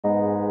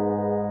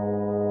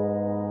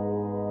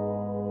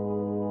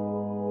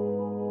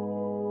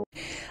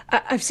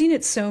I've seen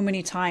it so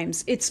many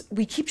times.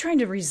 We keep trying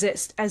to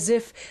resist as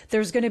if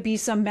there's going to be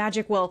some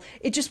magic. Well,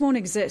 it just won't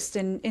exist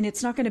and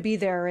it's not going to be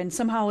there and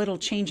somehow it'll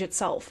change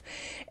itself.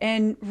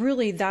 And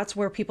really that's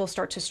where people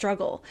start to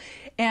struggle.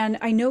 And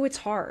I know it's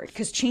hard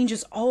because change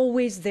is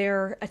always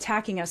there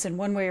attacking us in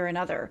one way or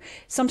another.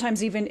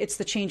 Sometimes even it's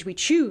the change we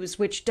choose,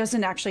 which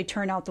doesn't actually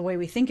turn out the way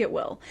we think it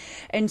will.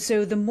 And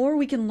so the more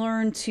we can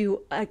learn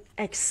to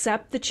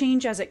accept the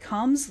change as it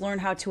comes, learn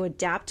how to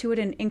adapt to it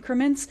in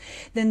increments,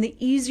 then the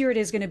easier it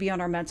is going to be on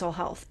our mental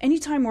health.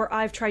 Anytime where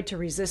I've tried to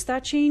resist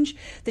that change,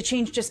 the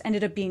change just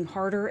ended up being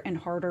harder and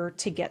harder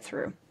to get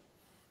through.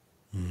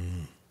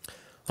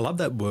 I love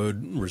that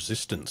word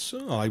resistance.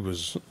 I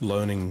was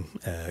learning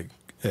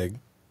a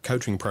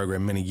coaching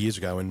program many years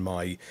ago, and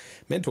my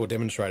mentor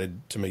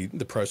demonstrated to me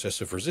the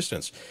process of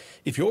resistance.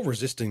 If you're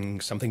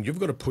resisting something, you've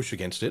got to push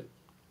against it,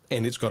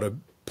 and it's got to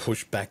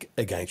push back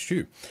against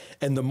you.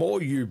 And the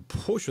more you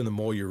push and the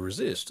more you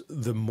resist,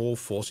 the more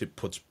force it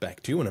puts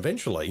back to you, and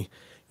eventually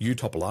you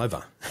topple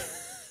over.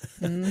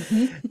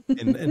 Mm-hmm.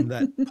 and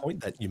that point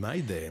that you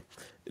made there,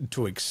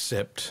 to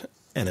accept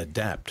and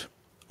adapt,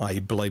 I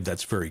believe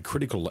that's very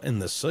critical.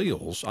 And the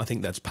SEALs, I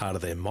think that's part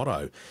of their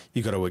motto.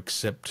 You've got to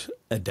accept,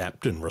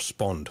 adapt and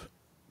respond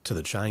to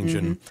the change.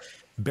 Mm-hmm. And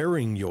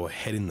burying your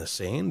head in the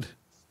sand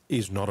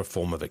is not a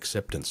form of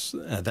acceptance.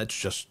 That's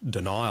just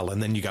denial.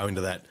 And then you go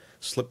into that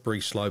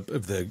slippery slope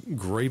of the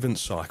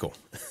grievance cycle.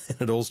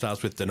 And it all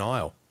starts with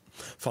denial,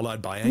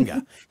 followed by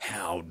anger.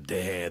 How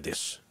dare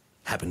this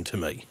happen to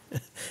me,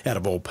 out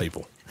of all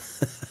people?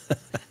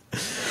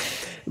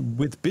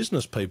 With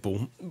business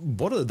people,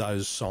 what are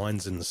those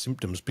signs and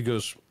symptoms?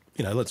 Because,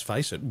 you know, let's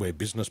face it, we're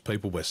business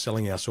people, we're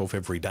selling ourselves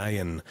every day,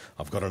 and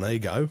I've got an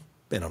ego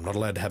and I'm not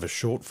allowed to have a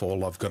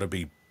shortfall. I've got to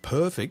be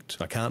perfect.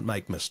 I can't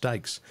make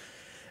mistakes.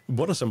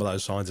 What are some of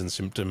those signs and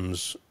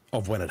symptoms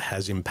of when it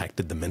has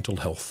impacted the mental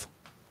health?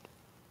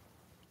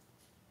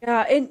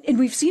 Yeah, and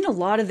we've seen a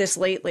lot of this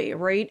lately,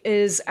 right?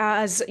 Is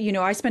as you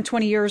know, I spent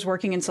 20 years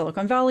working in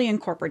Silicon Valley in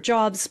corporate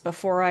jobs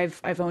before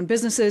I've owned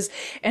businesses,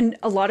 and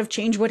a lot of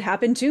change would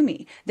happen to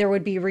me. There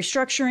would be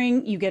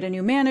restructuring, you get a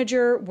new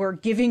manager, we're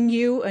giving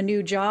you a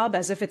new job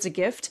as if it's a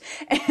gift.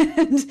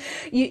 And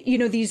you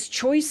know, these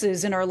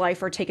choices in our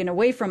life are taken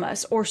away from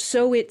us, or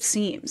so it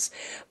seems.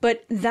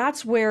 But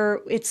that's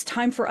where it's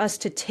time for us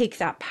to take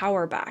that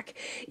power back.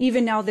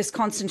 Even now, this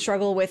constant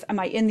struggle with, am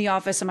I in the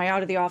office? Am I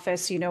out of the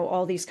office? You know,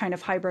 all these kind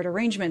of hybrid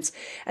arrangements.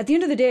 At the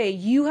end of the day,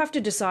 you have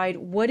to decide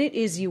what it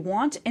is you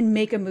want and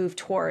make a move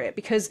toward it,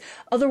 because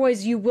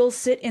otherwise you will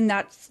sit in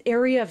that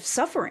area of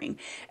suffering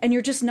and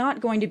you're just not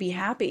going to be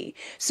happy.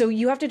 So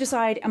you have to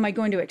decide, am I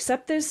going to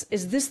accept this?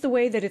 Is this the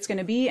way that it's going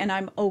to be and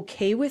I'm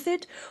okay with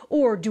it?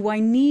 Or do I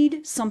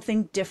need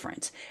something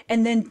different?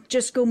 And then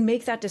just go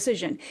make that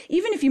decision.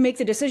 Even if you make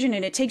the decision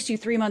and it takes you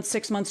 3 months,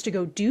 6 months to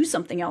go do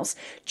something else,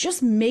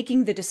 just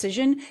making the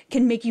decision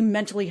can make you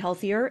mentally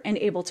healthier and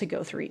able to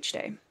go through each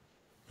day.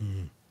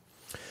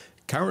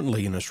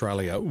 Currently in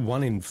Australia,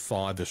 1 in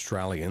 5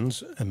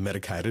 Australians are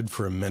medicated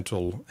for a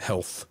mental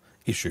health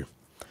issue,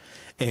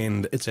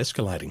 and it's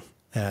escalating.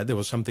 There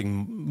was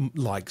something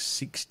like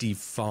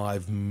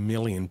 65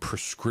 million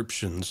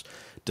prescriptions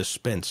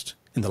dispensed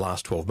in the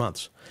last 12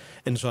 months.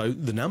 And so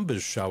the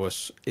numbers show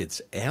us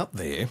it's out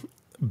there,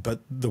 but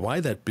the way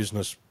that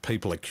business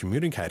people are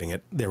communicating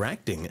it, they're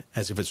acting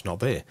as if it's not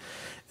there.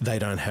 They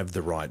don't have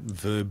the right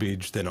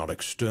verbiage, they're not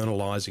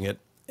externalising it.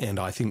 And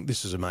I think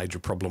this is a major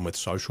problem with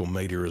social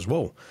media as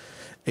well.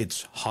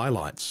 It's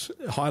highlights.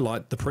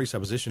 Highlight, the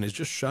presupposition is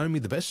just show me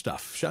the best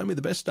stuff. Show me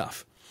the best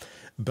stuff.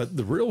 But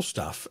the real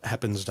stuff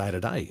happens day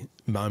to day,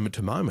 moment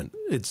to moment.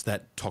 It's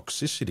that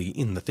toxicity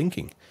in the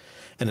thinking.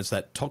 And it's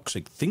that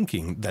toxic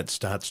thinking that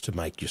starts to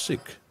make you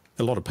sick.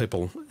 A lot of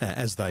people,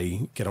 as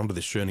they get onto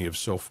this journey of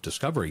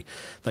self-discovery,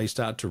 they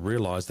start to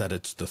realise that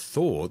it's the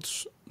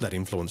thoughts that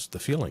influence the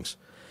feelings.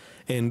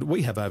 And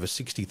we have over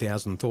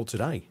 60,000 thoughts a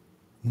day.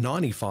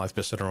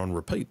 95% are on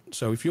repeat.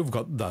 So if you've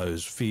got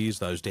those fears,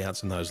 those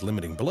doubts and those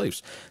limiting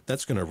beliefs,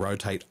 that's going to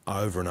rotate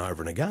over and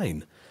over and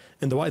again.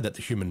 And the way that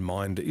the human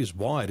mind is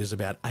wired is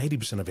about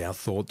 80% of our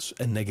thoughts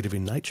are negative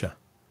in nature.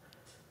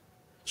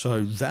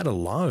 So that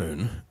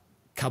alone,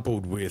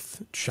 coupled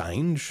with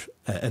change,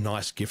 a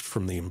nice gift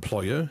from the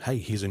employer, hey,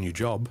 here's a new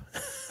job,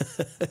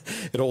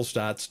 it all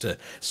starts to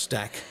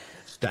stack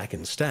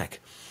and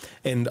stack.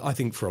 And I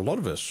think for a lot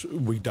of us,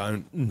 we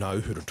don't know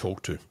who to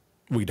talk to.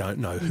 We don't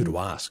know who to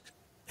ask.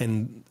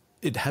 And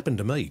it happened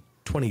to me.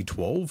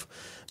 2012,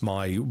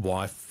 my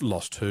wife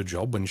lost her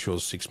job when she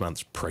was 6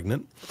 months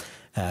pregnant.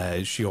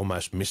 She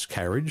almost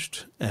miscarried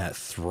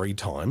 3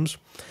 times.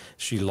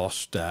 She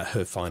lost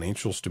her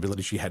financial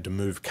stability. She had to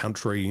move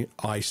country.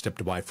 I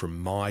stepped away from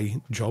my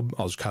job.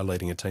 I was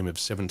co-leading a team of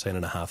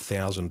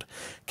 17,500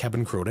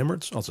 cabin crew at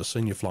Emirates. I was a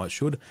senior flight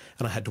steward,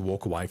 and I had to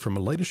walk away from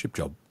a leadership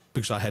job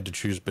because I had to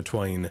choose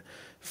between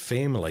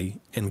family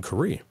and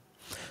career.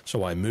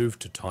 So I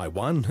moved to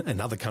Taiwan,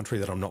 another country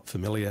that I'm not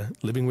familiar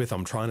living with.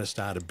 I'm trying to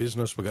start a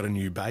business. We've got a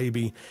new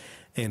baby.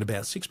 And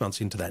about 6 months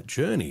into that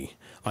journey,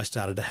 I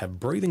started to have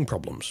breathing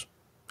problems.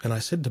 And I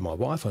said to my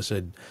wife, I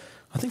said,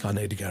 I think I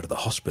need to go to the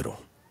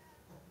hospital.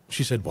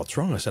 She said, what's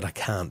wrong? I said, I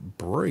can't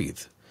breathe.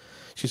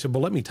 She said,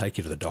 well, let me take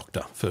you to the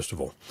doctor, first of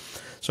all.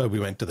 So we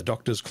went to the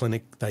doctor's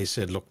clinic. They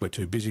said, look, we're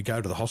too busy,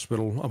 go to the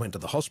hospital. I went to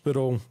the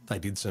hospital. They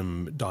did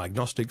some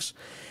diagnostics.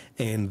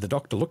 And the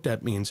doctor looked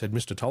at me and said,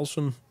 Mr.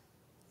 Tolson,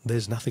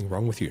 there's nothing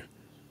wrong with you.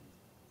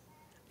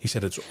 He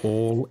said, it's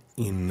all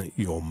in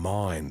your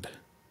mind.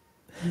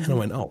 And I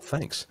went, oh,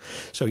 thanks.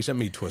 So he sent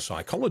me to a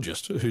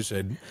psychologist who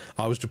said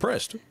I was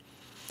depressed.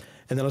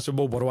 And then I said,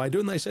 well, what do I do?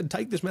 And they said,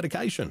 take this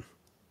medication.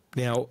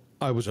 Now,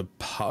 I was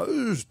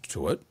opposed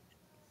to it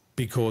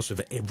because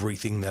of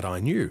everything that I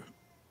knew.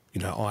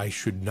 You know, I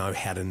should know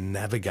how to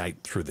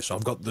navigate through this.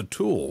 I've got the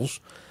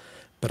tools,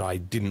 but I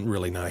didn't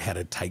really know how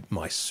to take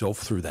myself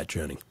through that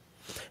journey.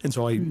 And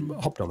so I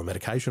hopped on the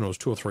medication. It was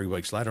 2 or 3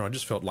 weeks later, and I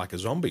just felt like a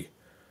zombie.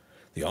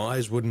 The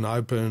eyes wouldn't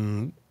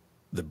open,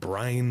 the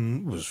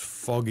brain was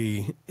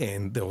foggy,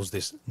 and there was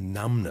this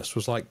numbness. It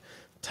was like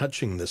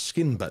touching the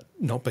skin but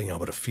not being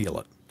able to feel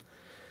it.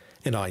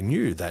 And I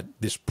knew that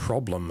this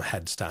problem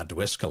had started to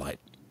escalate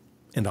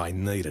and I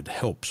needed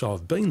help. So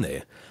I've been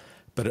there,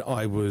 but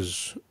I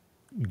was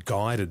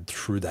guided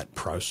through that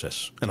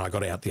process and I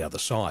got out the other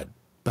side,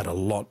 but a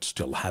lot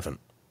still haven't.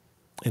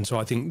 And so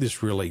I think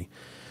this really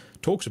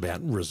talks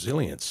about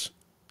resilience.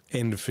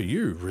 And for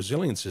you,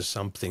 resilience is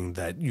something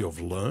that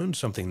you've learned,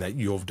 something that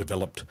you've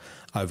developed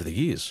over the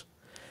years.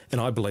 And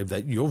I believe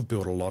that you've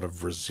built a lot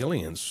of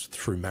resilience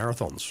through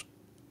marathons.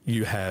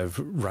 You have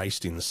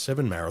raced in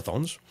 7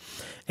 marathons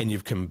and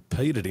you've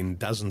competed in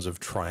dozens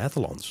of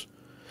triathlons.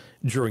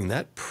 During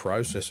that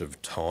process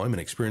of time and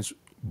experience,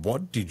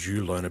 what did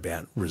you learn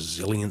about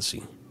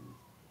resiliency?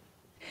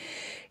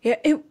 Yeah,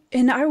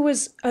 and I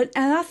was an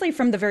athlete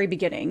from the very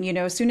beginning. You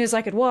know, as soon as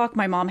I could walk,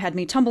 my mom had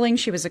me tumbling.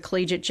 She was a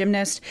collegiate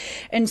gymnast.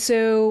 And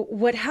so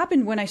what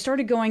happened when I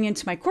started going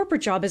into my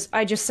corporate job is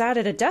I just sat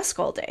at a desk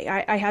all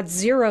day. I had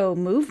zero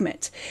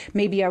movement.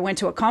 Maybe I went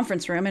to a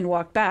conference room and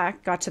walked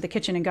back, got to the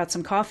kitchen and got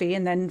some coffee,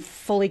 and then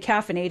fully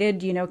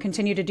caffeinated, you know,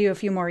 continued to do a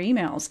few more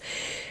emails.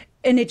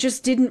 And it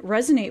just didn't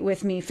resonate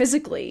with me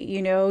physically.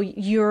 You know,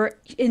 you're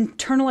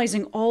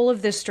internalizing all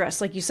of this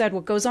stress. Like you said,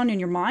 what goes on in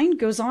your mind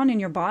goes on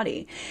in your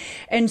body.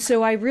 And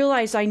so I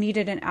realized I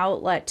needed an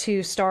outlet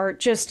to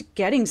start just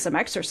getting some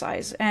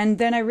exercise. And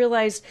then I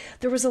realized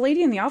there was a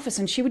lady in the office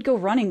and she would go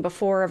running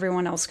before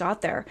everyone else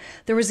got there.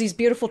 There was these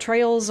beautiful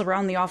trails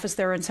around the office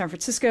there in San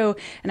Francisco.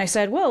 And I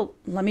said, well,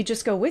 let me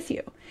just go with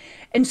you.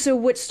 And so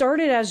what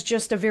started as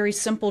just a very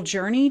simple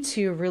journey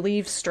to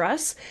relieve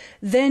stress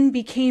then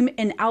became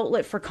an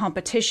outlet for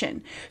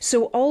competition.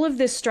 So all of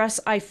this stress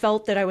I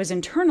felt that I was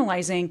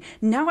internalizing,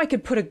 now I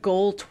could put a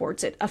goal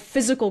towards it, a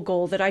physical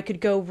goal that I could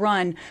go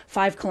run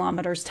 5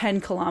 kilometers, 10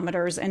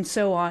 kilometers, and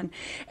so on.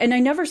 And I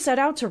never set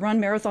out to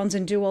run marathons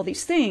and do all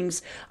these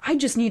things. I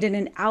just needed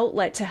an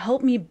outlet to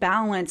help me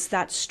balance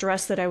that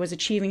stress that I was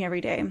achieving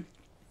every day.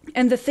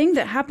 And the thing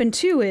that happened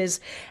too is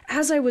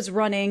as I was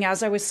running,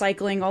 as I was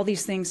cycling, all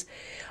these things,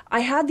 I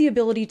had the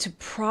ability to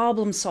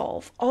problem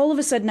solve. All of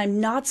a sudden,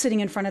 I'm not sitting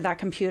in front of that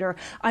computer.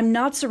 I'm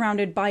not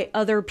surrounded by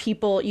other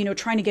people, you know,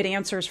 trying to get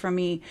answers from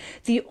me.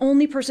 The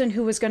only person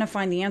who was going to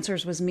find the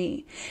answers was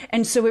me.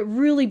 And so it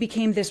really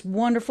became this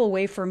wonderful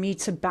way for me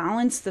to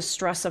balance the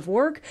stress of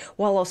work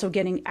while also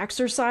getting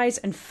exercise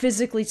and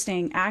physically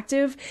staying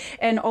active.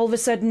 And all of a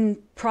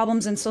sudden,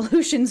 problems and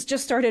solutions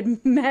just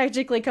started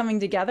magically coming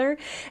together.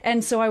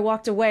 And so I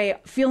walked away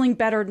feeling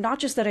better, not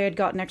just that I had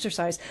gotten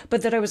exercise,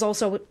 but that I was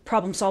also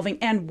problem solving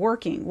and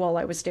working while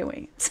I was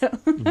doing. So,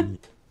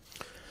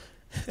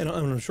 And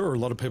I'm sure a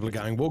lot of people are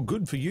going, well,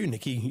 good for you,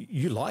 Nikki.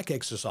 You like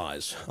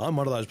exercise. I'm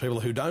one of those people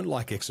who don't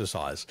like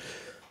exercise.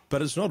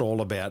 But it's not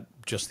all about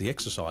just the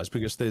exercise,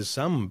 because there's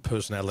some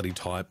personality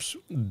types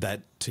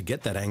that to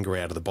get that anger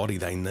out of the body,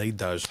 they need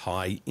those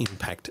high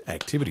impact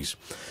activities.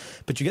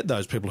 But you get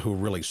those people who are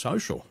really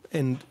social,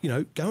 and, you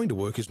know, going to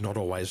work is not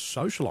always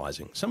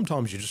socializing.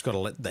 Sometimes you just got to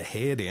let the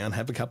hair down,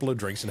 have a couple of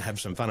drinks and have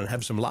some fun and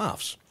have some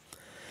laughs.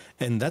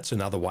 And that's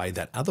another way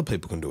that other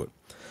people can do it.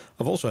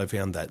 I've also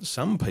found that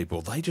some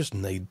people, they just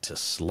need to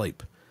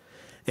sleep.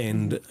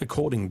 And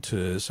according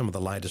to some of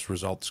the latest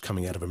results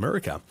coming out of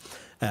America,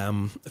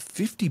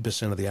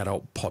 50% of the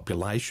adult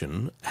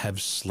population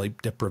have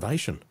sleep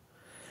deprivation.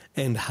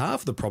 And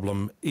half the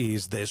problem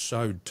is they're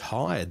so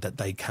tired that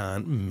they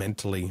can't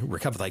mentally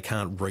recover. They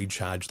can't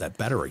recharge that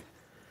battery.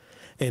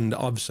 And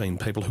I've seen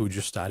people who are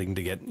just starting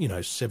to get,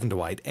 7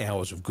 to 8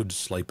 hours of good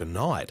sleep a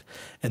night,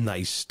 and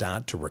they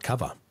start to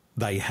recover.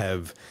 They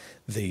have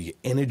the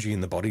energy in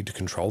the body to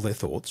control their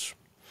thoughts.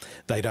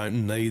 They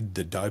don't need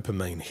the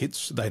dopamine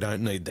hits. They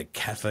don't need the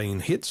caffeine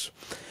hits.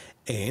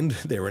 And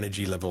their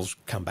energy levels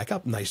come back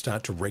up and they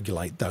start to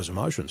regulate those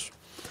emotions.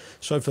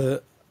 So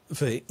for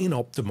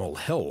inoptimal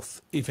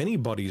health, if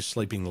anybody is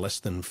sleeping less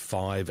than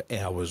 5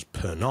 hours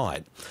per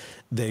night,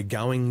 they're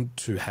going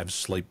to have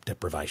sleep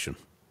deprivation.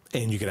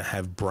 And you're going to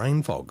have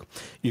brain fog.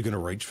 You're going to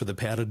reach for the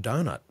powdered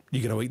donut.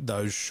 You're going to eat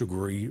those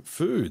sugary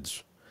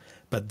foods.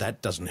 But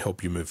that doesn't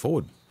help you move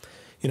forward.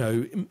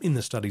 In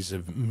the studies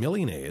of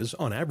millionaires,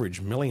 on average,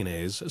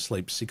 millionaires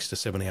sleep 6 to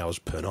 7 hours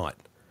per night.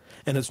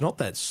 And it's not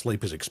that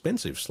sleep is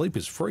expensive. Sleep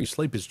is free.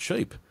 Sleep is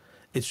cheap.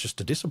 It's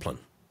just a discipline.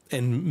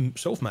 And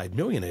self-made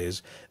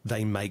millionaires,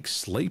 they make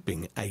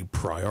sleeping a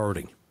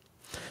priority.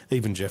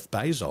 Even Jeff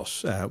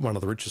Bezos, one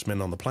of the richest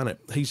men on the planet,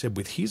 he said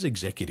with his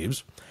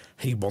executives,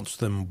 he wants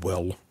them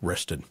well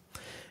rested.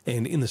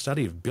 And in the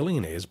study of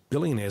billionaires,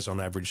 billionaires on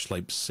average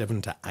sleep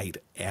 7 to 8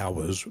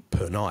 hours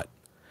per night.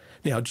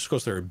 Now, just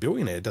because they're a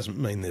billionaire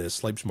doesn't mean their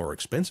sleep's more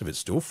expensive. It's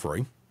still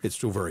free. It's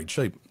still very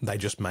cheap. They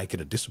just make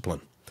it a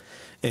discipline.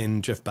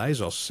 And Jeff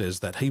Bezos says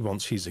that he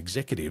wants his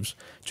executives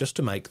just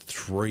to make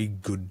 3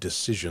 good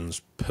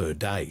decisions per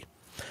day.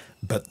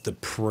 But the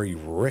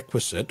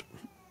prerequisite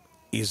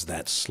is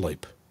that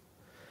sleep.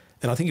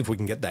 And I think if we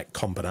can get that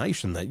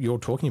combination that you're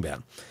talking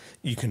about,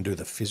 you can do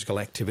the physical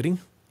activity,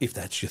 if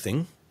that's your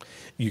thing.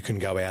 You can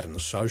go out and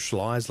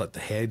socialise, let the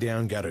hair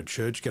down, go to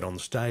church, get on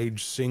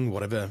stage, sing,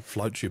 whatever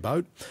floats your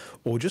boat,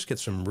 or just get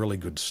some really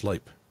good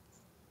sleep.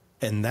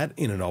 And that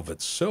in and of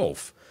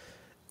itself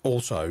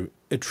also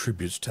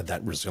attributes to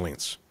that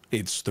resilience.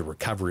 It's the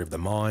recovery of the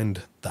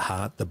mind, the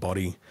heart, the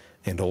body,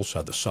 and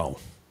also the soul.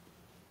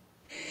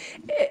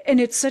 And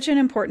it's such an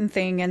important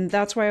thing. And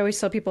that's why I always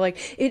tell people, like,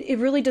 it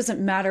really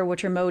doesn't matter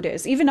what your mode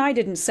is. Even I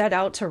didn't set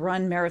out to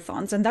run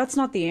marathons, and that's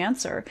not the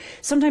answer.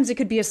 Sometimes it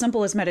could be as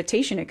simple as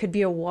meditation. It could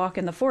be a walk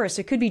in the forest.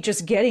 It could be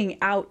just getting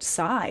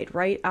outside,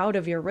 right, out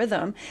of your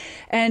rhythm.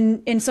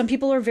 And some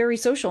people are very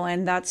social,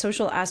 and that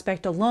social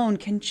aspect alone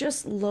can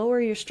just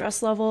lower your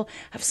stress level,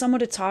 have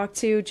someone to talk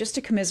to, just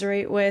to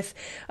commiserate with.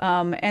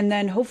 And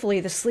then hopefully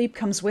the sleep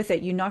comes with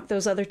it. You knock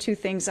those other 2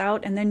 things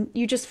out, and then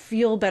you just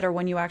feel better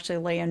when you actually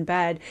lay in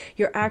bed.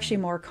 You're actually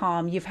more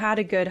calm. You've had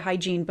a good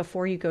hygiene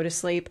before you go to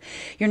sleep.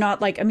 You're not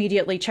like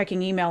immediately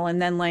checking email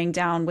and then laying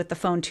down with the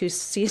phone 2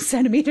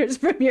 centimeters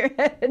from your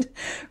head,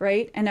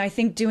 right? And I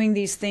think doing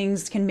these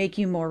things can make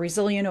you more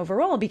resilient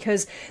overall,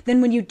 because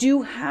then when you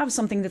do have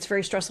something that's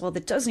very stressful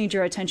that does need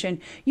your attention,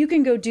 you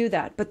can go do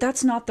that. But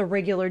that's not the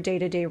regular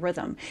day-to-day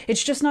rhythm.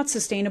 It's just not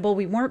sustainable.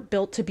 We weren't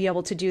built to be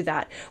able to do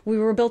that. We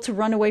were built to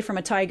run away from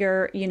a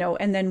tiger,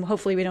 and then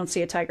hopefully we don't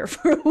see a tiger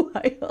for a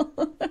while.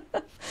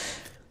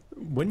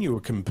 When you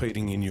were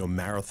competing in your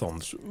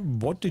marathons,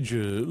 what did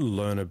you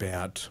learn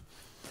about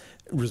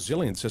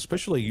resilience,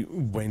 especially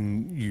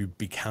when you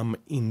become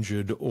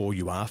injured or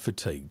you are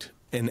fatigued?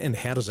 And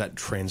how does that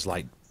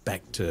translate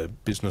back to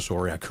business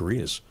or our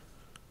careers?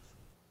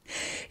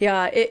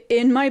 Yeah,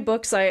 in my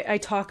books, I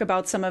talk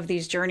about some of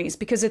these journeys,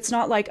 because it's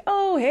not like,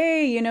 oh,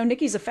 hey,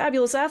 Nikki's a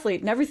fabulous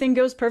athlete and everything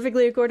goes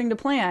perfectly according to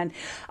plan.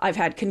 I've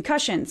had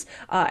concussions.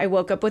 I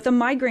woke up with a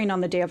migraine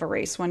on the day of a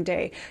race one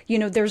day.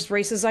 There's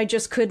races I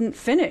just couldn't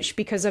finish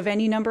because of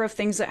any number of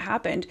things that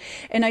happened.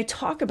 And I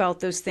talk about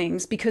those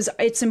things because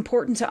it's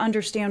important to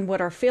understand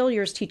what our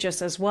failures teach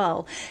us as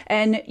well.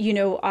 And,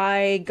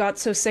 I got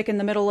so sick in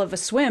the middle of a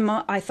swim,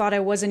 I thought I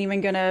wasn't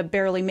even going to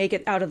barely make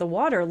it out of the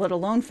water, let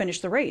alone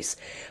finish the race.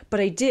 But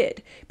I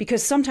did,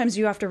 because sometimes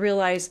you have to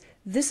realize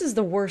this is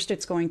the worst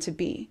it's going to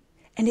be.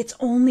 And it's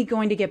only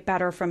going to get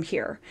better from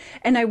here.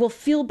 And I will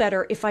feel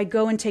better if I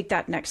go and take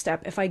that next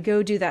step, if I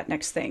go do that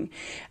next thing.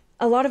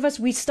 A lot of us,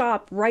 we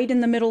stop right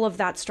in the middle of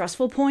that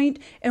stressful point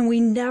and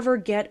we never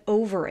get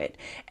over it.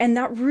 And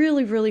that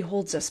really, really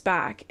holds us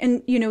back.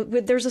 And,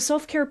 there's a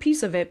self-care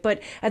piece of it,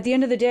 but at the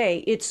end of the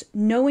day, it's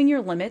knowing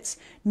your limits,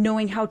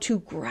 knowing how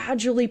to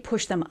gradually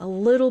push them a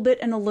little bit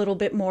and a little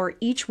bit more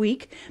each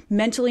week,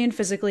 mentally and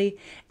physically.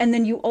 And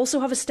then you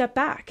also have a step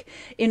back.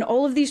 In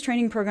all of these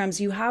training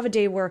programs, you have a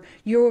day where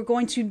you're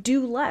going to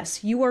do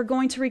less. You are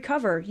going to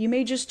recover. You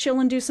may just chill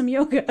and do some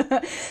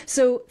yoga.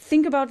 So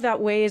think about that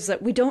way, is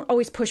that we don't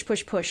always push.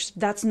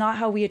 That's not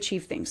how we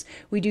achieve things.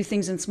 We do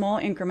things in small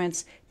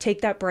increments, take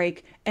that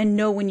break, and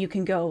know when you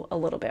can go a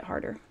little bit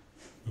harder.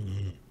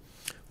 Mm.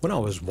 When I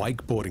was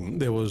wakeboarding,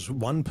 there was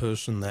one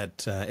person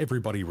that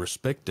everybody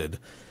respected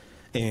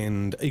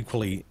and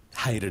equally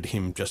hated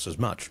him just as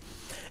much.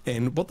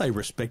 And what they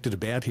respected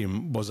about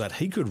him was that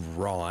he could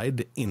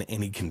ride in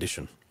any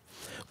condition,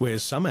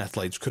 whereas some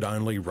athletes could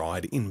only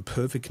ride in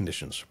perfect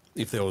conditions.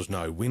 If there was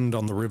no wind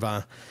on the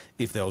river,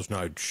 if there was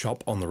no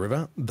chop on the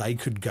river, they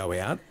could go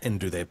out and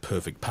do their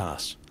perfect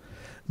pass.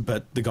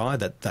 But the guy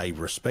that they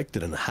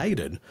respected and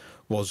hated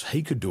was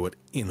he could do it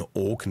in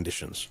all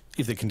conditions.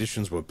 If the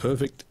conditions were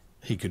perfect,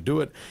 he could do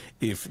it.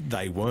 If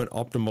they weren't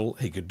optimal,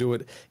 he could do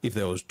it. If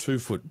there was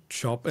 2-foot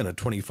chop and a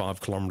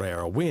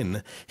 25-kilometre-hour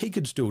wind, he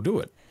could still do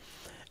it.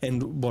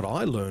 And what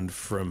I learned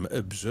from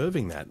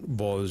observing that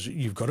was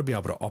you've got to be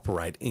able to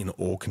operate in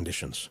all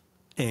conditions.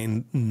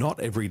 And not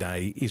every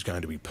day is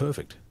going to be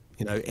perfect.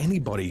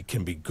 Anybody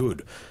can be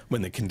good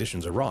when the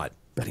conditions are right.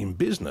 But in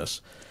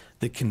business,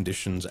 the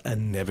conditions are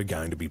never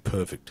going to be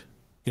perfect.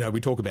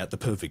 We talk about the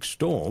perfect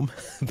storm,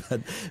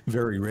 but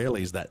very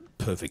rarely is that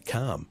perfect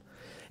calm.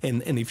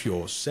 And if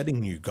you're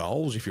setting new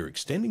goals, if you're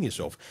extending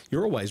yourself,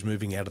 you're always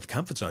moving out of the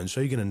comfort zone.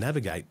 So you're going to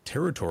navigate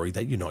territory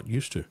that you're not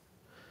used to.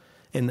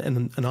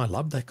 And I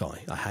loved that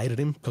guy. I hated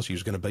him because he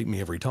was going to beat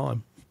me every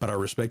time. But I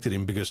respected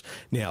him because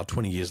now,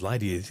 20 years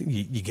later,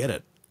 you get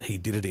it. He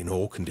did it in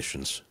all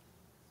conditions.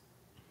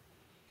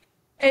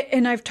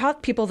 And I've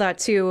taught people that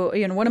too.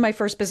 One of my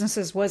first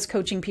businesses was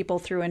coaching people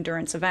through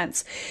endurance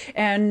events.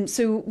 And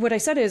so what I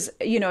said is,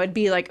 it'd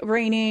be like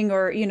raining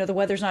or, the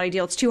weather's not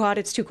ideal. It's too hot.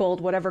 It's too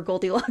cold, whatever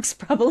Goldilocks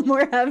problem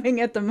we're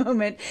having at the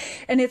moment.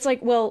 And it's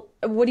like, well,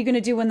 what are you going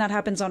to do when that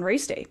happens on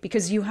race day?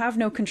 Because you have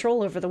no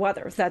control over the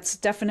weather. That's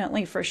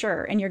definitely for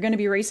sure. And you're going to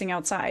be racing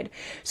outside.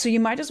 So you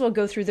might as well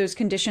go through those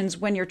conditions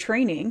when you're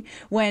training,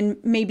 when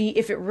maybe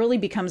if it really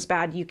becomes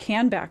bad, you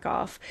can back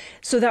off.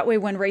 So that way,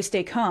 when race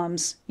day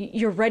comes,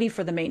 you're ready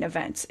for the main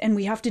event. And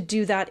we have to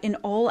do that in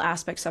all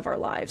aspects of our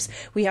lives.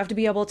 We have to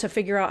be able to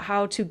figure out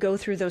how to go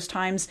through those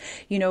times,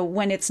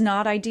 when it's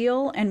not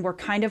ideal and we're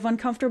kind of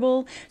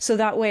uncomfortable. So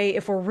that way,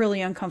 if we're really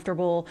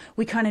uncomfortable,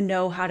 we kind of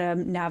know how to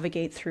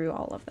navigate through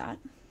all of that.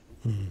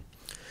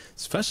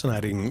 It's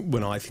fascinating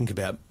when I think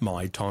about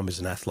my time as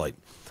an athlete.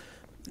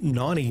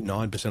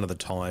 99% of the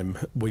time,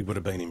 we would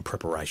have been in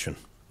preparation.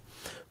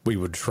 We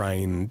would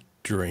train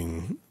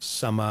during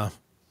summer,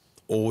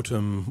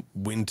 autumn,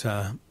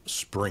 winter,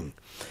 spring.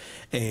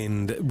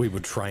 And we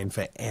would train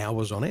for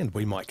hours on end.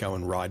 We might go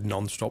and ride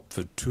non-stop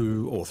for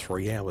 2 or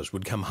 3 hours.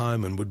 We'd come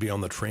home and would be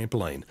on the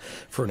trampoline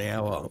for an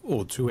hour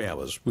or 2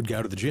 hours. We'd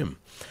go to the gym.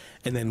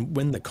 And then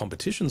when the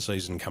competition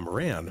season come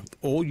around,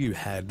 all you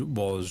had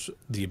was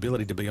the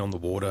ability to be on the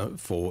water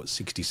for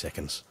 60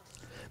 seconds.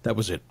 That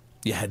was it.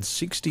 You had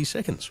 60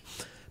 seconds.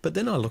 But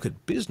then I look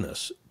at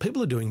business.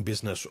 People are doing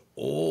business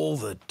all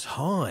the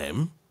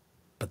time,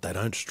 but they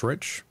don't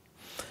stretch.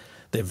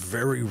 They're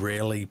very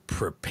rarely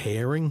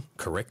preparing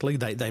correctly.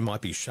 They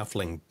might be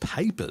shuffling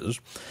papers,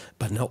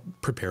 but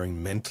not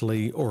preparing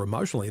mentally or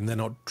emotionally, and they're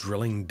not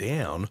drilling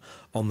down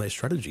on their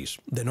strategies.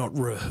 They're not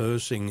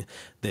rehearsing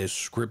their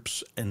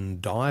scripts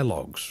and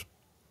dialogues.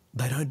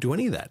 They don't do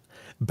any of that,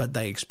 but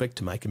they expect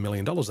to make $1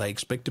 million. They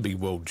expect to be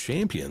world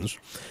champions,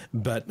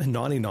 but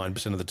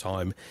 99% of the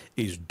time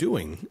is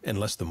doing, and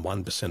less than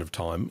 1% of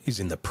time is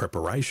in the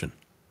preparation.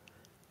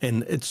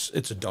 And it's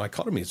a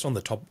dichotomy. It's on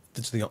the top.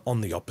 It's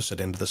on the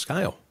opposite end of the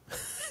scale.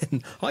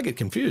 And I get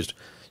confused.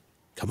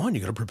 Come on,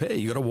 you got to prepare.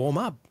 You got to warm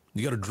up.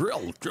 You got to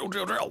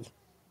drill.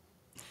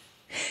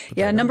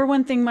 Yeah, number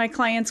one thing my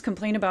clients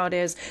complain about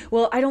is,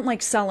 well, I don't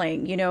like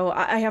selling.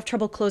 I have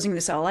trouble closing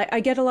the sale.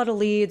 I get a lot of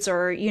leads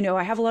or,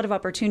 I have a lot of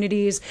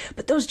opportunities,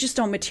 but those just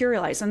don't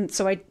materialize. And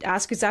so I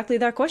ask exactly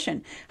that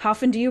question. How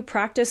often do you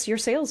practice your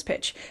sales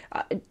pitch?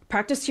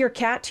 Practice to your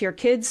cat, to your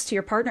kids, to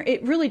your partner.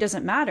 It really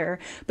doesn't matter,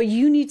 but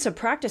you need to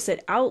practice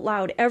it out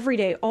loud every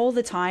day, all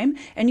the time.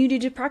 And you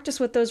need to practice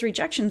what those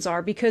rejections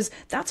are, because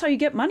that's how you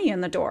get money in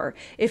the door.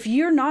 If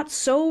you're not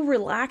so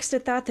relaxed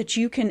at that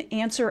you can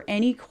answer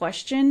any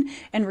question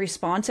and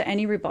respond to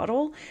any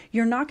rebuttal,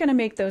 you're not going to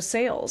make those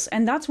sales.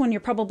 And that's when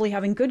you're probably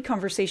having good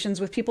conversations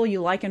with people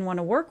you like and want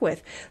to work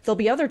with. There'll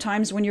be other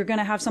times when you're going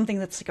to have something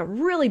that's like a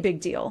really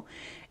big deal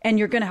and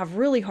you're going to have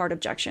really hard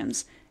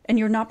objections. And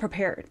you're not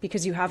prepared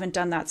because you haven't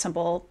done that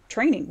simple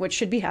training, which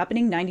should be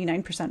happening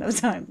 99% of the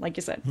time, like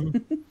you said.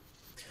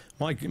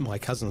 My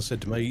cousin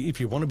said to me, if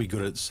you want to be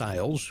good at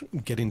sales,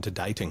 get into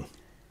dating.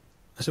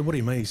 I said, what do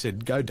you mean? He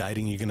said, go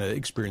dating, you're going to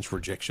experience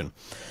rejection.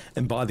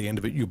 And by the end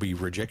of it, you'll be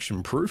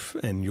rejection proof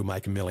and you'll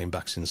make $1 million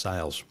in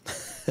sales.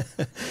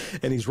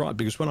 And he's right,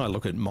 because when I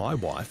look at my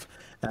wife,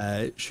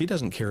 she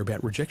doesn't care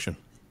about rejection.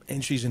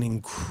 And she's an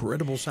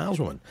incredible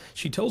saleswoman.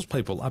 She tells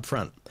people up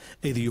front,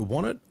 either you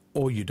want it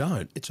or you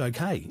don't. It's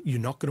okay. You're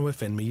not going to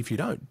offend me if you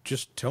don't.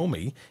 Just tell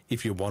me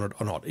if you want it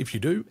or not. If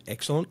you do,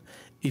 excellent.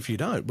 If you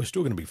don't, we're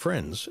still going to be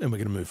friends and we're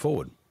going to move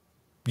forward.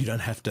 You don't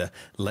have to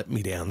let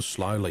me down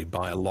slowly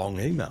by a long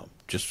email.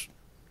 Just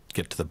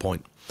get to the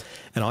point.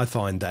 And I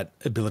find that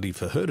ability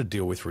for her to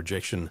deal with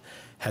rejection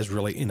has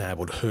really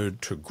enabled her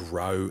to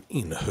grow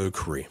in her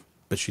career,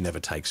 but she never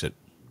takes it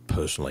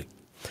personally.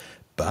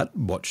 But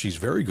what she's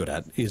very good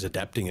at is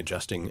adapting,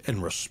 adjusting,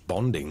 and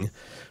responding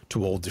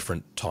to all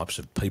different types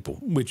of people,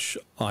 which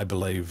I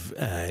believe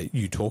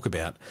you talk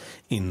about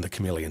in the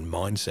Chameleon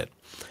Mindset.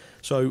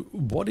 So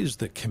what is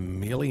the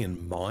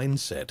Chameleon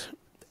Mindset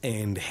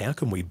and how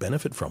can we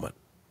benefit from it?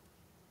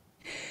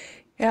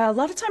 Yeah, a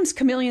lot of times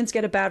chameleons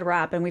get a bad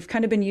rap, and we've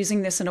kind of been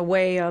using this in a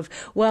way of,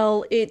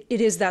 well, it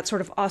is that sort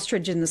of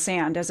ostrich in the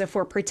sand, as if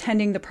we're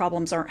pretending the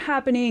problems aren't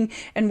happening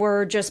and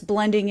we're just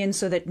blending in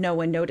so that no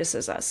one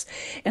notices us.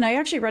 And I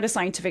actually read a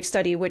scientific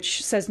study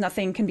which says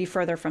nothing can be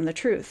further from the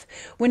truth.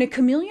 When a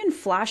chameleon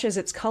flashes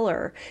its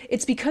color,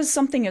 it's because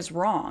something is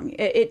wrong.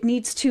 It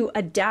needs to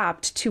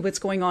adapt to what's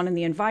going on in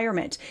the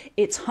environment.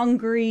 It's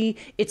hungry,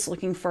 it's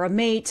looking for a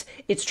mate,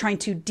 it's trying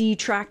to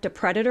detract a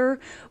predator.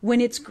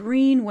 When it's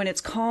green, when it's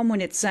calm, when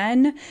it's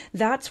zen,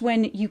 that's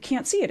when you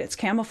can't see it. It's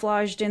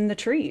camouflaged in the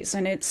trees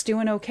and it's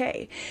doing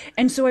okay.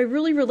 And so I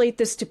really relate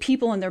this to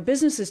people and their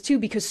businesses too,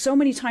 because so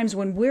many times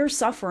when we're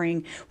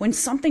suffering, when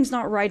something's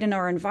not right in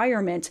our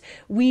environment,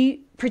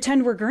 we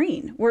pretend we're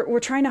green. We're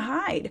trying to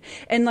hide.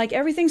 And like,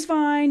 everything's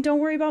fine. Don't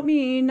worry about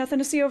me. Nothing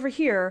to see over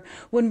here.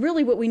 When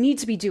really what we need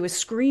to be doing is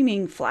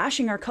screaming,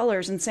 flashing our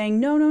colors and saying,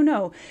 no, no,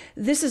 no,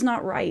 this is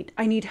not right.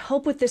 I need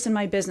help with this in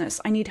my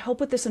business. I need help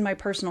with this in my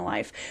personal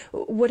life.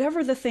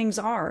 Whatever the things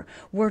are,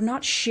 we're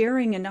not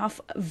sharing enough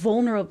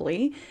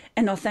vulnerably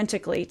and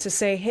authentically to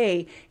say,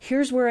 hey,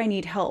 here's where I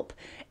need help.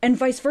 And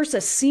vice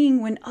versa,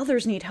 seeing when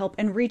others need help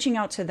and reaching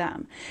out to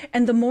them.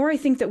 And the more I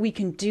think that we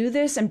can do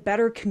this and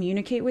better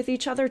communicate with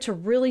each other to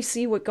really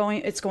see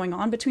it's going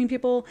on between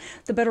people,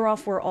 the better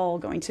off we're all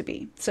going to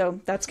be. So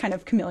that's kind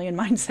of chameleon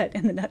mindset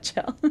in the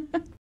nutshell.